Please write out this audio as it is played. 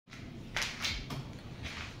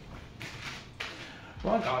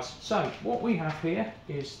Right guys, so what we have here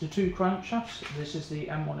is the two crankshafts. This is the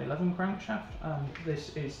M111 crankshaft and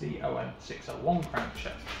this is the OM601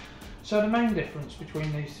 crankshaft. So the main difference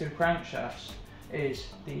between these two crankshafts is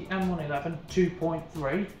the M111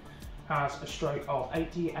 2.3 has a stroke of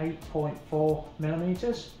 88.4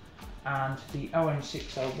 millimeters and the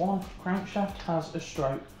OM601 crankshaft has a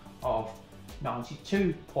stroke of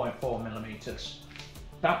 92.4 millimeters.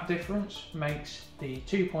 That difference makes the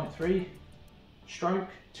 2.3 stroke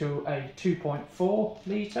to a 2.4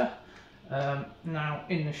 litre. Now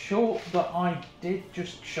in the short that I did,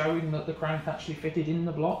 just showing that the crank actually fitted in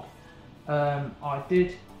the block, I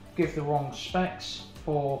did give the wrong specs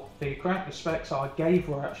for the crank. The specs I gave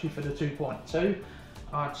were actually for the 2.2.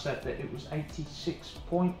 I'd said that it was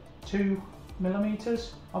 86.2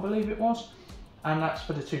 millimeters, I believe it was, and that's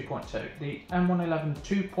for the 2.2. The M111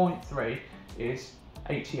 2.3 is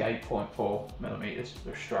 88.4 millimeters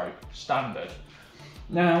of stroke standard.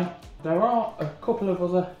 Now there are a couple of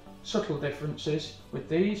other subtle differences with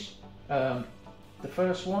these. The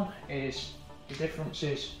first one is the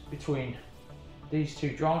differences between these two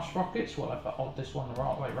drive sprockets. Well, if I hold this one the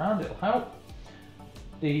right way around, it'll help.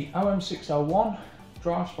 The OM601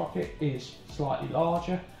 drive sprocket is slightly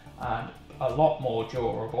larger and a lot more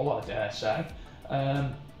durable, I dare say.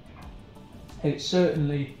 It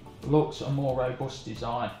certainly looks a more robust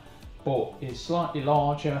design, but is slightly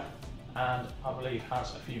larger and I believe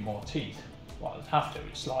has a few more teeth. Well, it'd have to,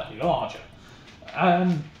 it's slightly larger.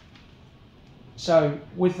 So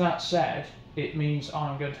with that said, it means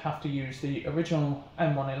I'm going to have to use the original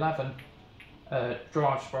M111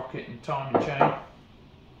 drive sprocket and timing chain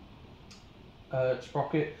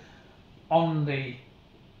sprocket on the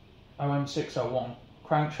OM601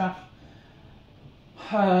 crankshaft.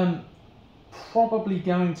 Probably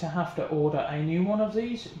going to have to order a new one of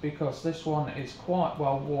these because this one is quite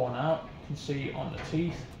well worn out. You can see on the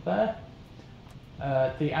teeth there,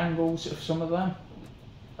 the angles of some of them.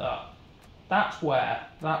 That's where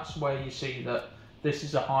you see that this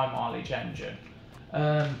is a high mileage engine.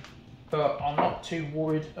 But I'm not too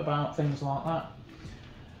worried about things like that.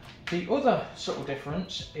 The other subtle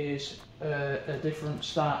difference is a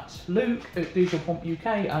difference that Luke at Diesel Pump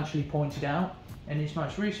UK actually pointed out in his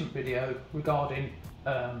most recent video regarding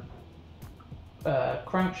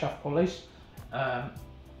crankshaft pulleys. I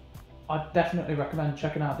definitely recommend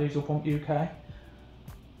checking out Diesel Pump UK.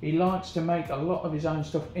 He likes to make a lot of his own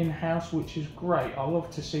stuff in-house, which is great. I love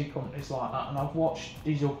to see companies like that, and I've watched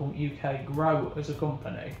Diesel Pump UK grow as a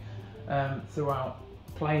company throughout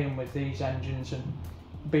playing with these engines and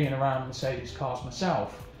being around Mercedes cars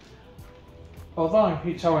myself. Although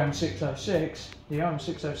it's OM606, the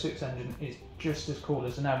OM606 engine is just as cool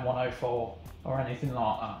as an M104 or anything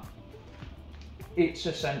like that. It's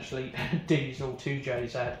essentially diesel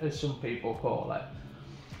 2JZ, as some people call it.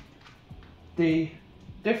 The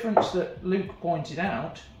difference that Luke pointed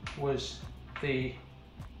out was the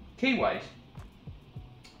keyways.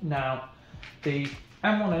 Now, the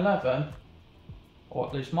M111, or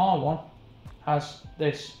at least my one, has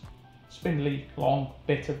this spindly long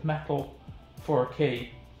bit of metal for a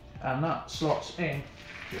key, and that slots in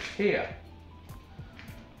just here.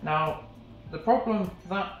 Now, the problem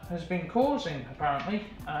that has been causing apparently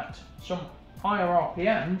at some higher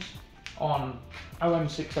RPMs on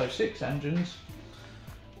OM606 engines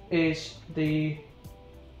is the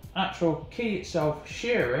actual key itself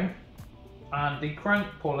shearing and the crank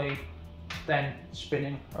pulley then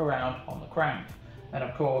spinning around on the crank. And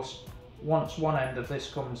of course, once one end of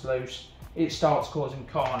this comes loose, it starts causing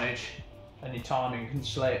carnage and your timing can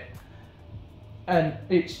slip, and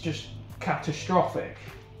it's just catastrophic.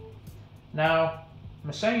 Now,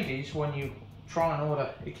 Mercedes, when you try and order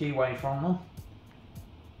a keyway from them,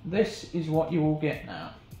 this is what you will get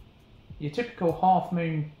now. Your typical half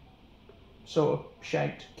moon sort of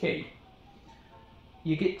shaped key.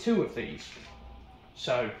 You get two of these.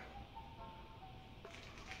 So,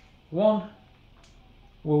 one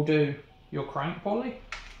will do your crank pulley,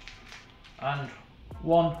 and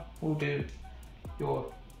one will do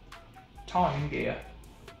your timing gear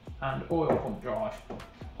and oil pump drive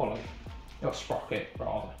pulley, or sprocket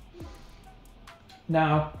rather.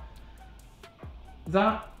 Now,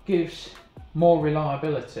 that gives more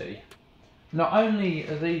reliability. Not only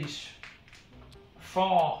are these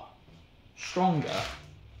far stronger,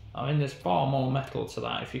 I mean there's far more metal to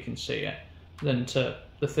that, if you can see it, than to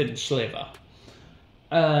the thin sliver.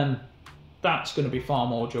 That's going to be far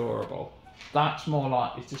more durable. That's more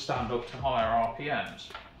likely to stand up to higher RPMs.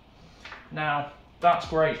 Now, that's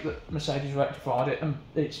great that Mercedes rectified it, and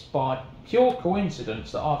it's by pure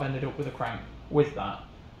coincidence that I've ended up with a crank with that,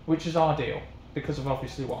 which is ideal because of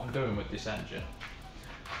obviously what I'm doing with this engine.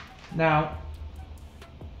 Now,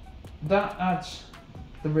 that adds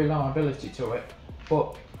the reliability to it,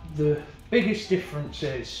 but the biggest difference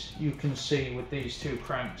is you can see with these two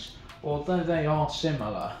cranks, although they are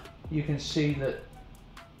similar, you can see that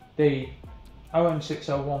the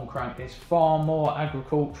OM601 crank is far more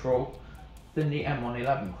agricultural than the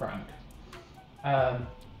M111 crank.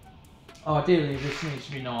 Ideally this needs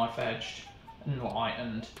to be knife edged and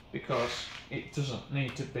lightened because it doesn't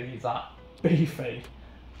need to be that beefy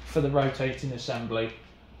for the rotating assembly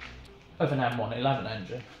of an M111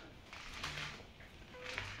 engine.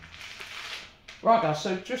 Right guys,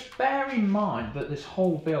 so just bear in mind that this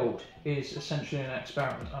whole build is essentially an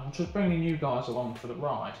experiment. I'm just bringing you guys along for the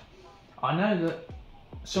ride. I know that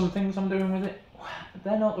some things I'm doing with it,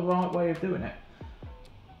 they're not the right way of doing it.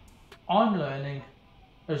 I'm learning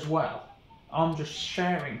as well. I'm just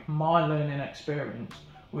sharing my learning experience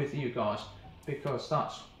with you guys because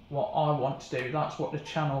that's what I want to do. That's what the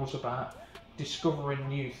channel's about, discovering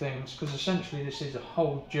new things, because essentially this is a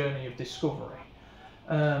whole journey of discovery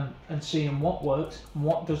and seeing what works and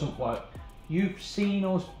what doesn't work. You've seen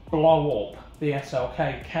us blow up the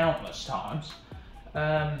SLK countless times.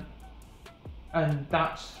 And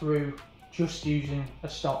that's through just using a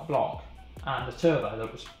stock block and a turbo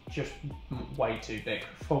that was just way too big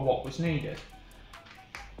for what was needed.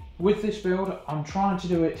 With this build, I'm trying to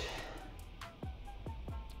do it,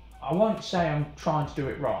 I won't say I'm trying to do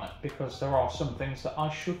it right because there are some things that I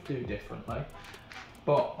should do differently,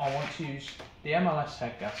 but I want to use the MLS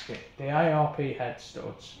head gasket, the ARP head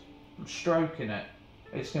studs. I'm stroking it.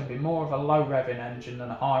 It's going to be more of a low revving engine than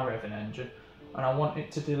a high revving engine, and I want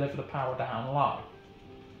it to deliver the power down low.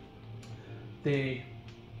 The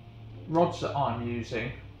rods that I'm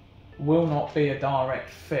using will not be a direct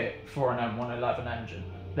fit for an M111 engine.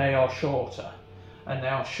 They are shorter, and they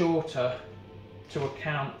are shorter to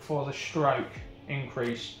account for the stroke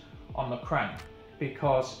increase on the crank,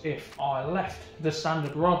 because if I left the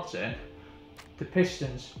standard rods in, the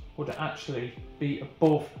pistons would actually be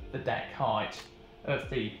above the deck height of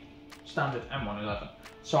the standard M111.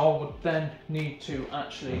 So I would then need to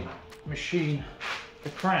actually machine the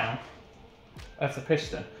crown of the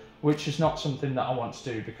piston, which is not something that I want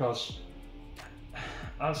to do because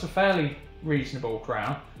that's a fairly reasonable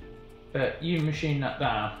crown, but you machine that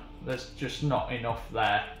down, there's just not enough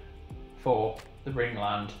there for the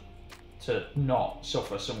ringland to not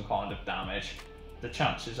suffer some kind of damage. The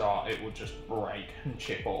chances are it will just break and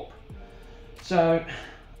chip up. So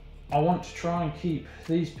I want to try and keep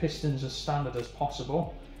these pistons as standard as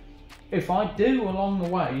possible. If I do along the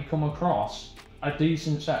way come across a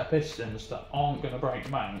decent set of pistons that aren't going to break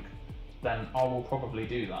the bank, then I will probably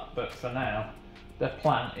do that. But for now, the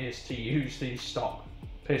plan is to use these stock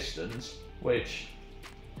pistons, which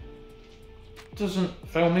doesn't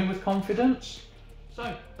fill me with confidence.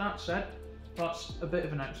 So that said, that's a bit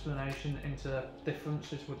of an explanation into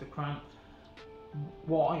differences with the crank,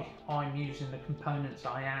 why I'm using the components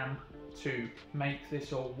I am to make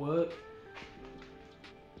this all work.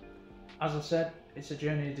 As I said, it's a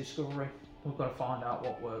journey of discovery. We've got to find out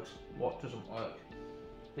what works, what doesn't work.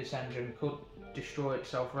 This engine could destroy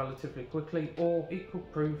itself relatively quickly, or it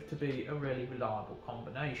could prove to be a really reliable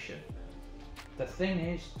combination. The thing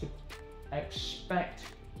is to expect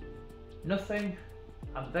nothing,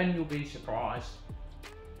 and then you'll be surprised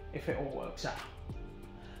if it all works out.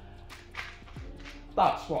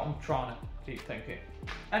 That's what I'm trying to keep thinking.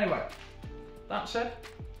 Anyway, that said,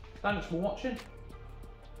 thanks for watching.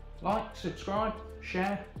 Like, subscribe,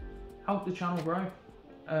 share, help the channel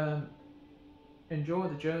grow. Enjoy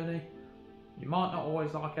the journey. You might not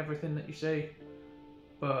always like everything that you see,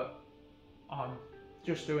 but I'm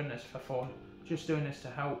just doing this for fun, just doing this to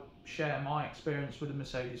help share my experience with the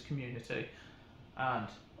Mercedes community. And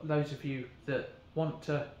those of you that want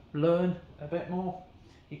to learn a bit more,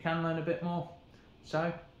 you can learn a bit more.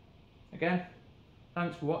 So again,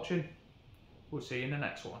 thanks for watching. We'll see you in the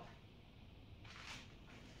next one.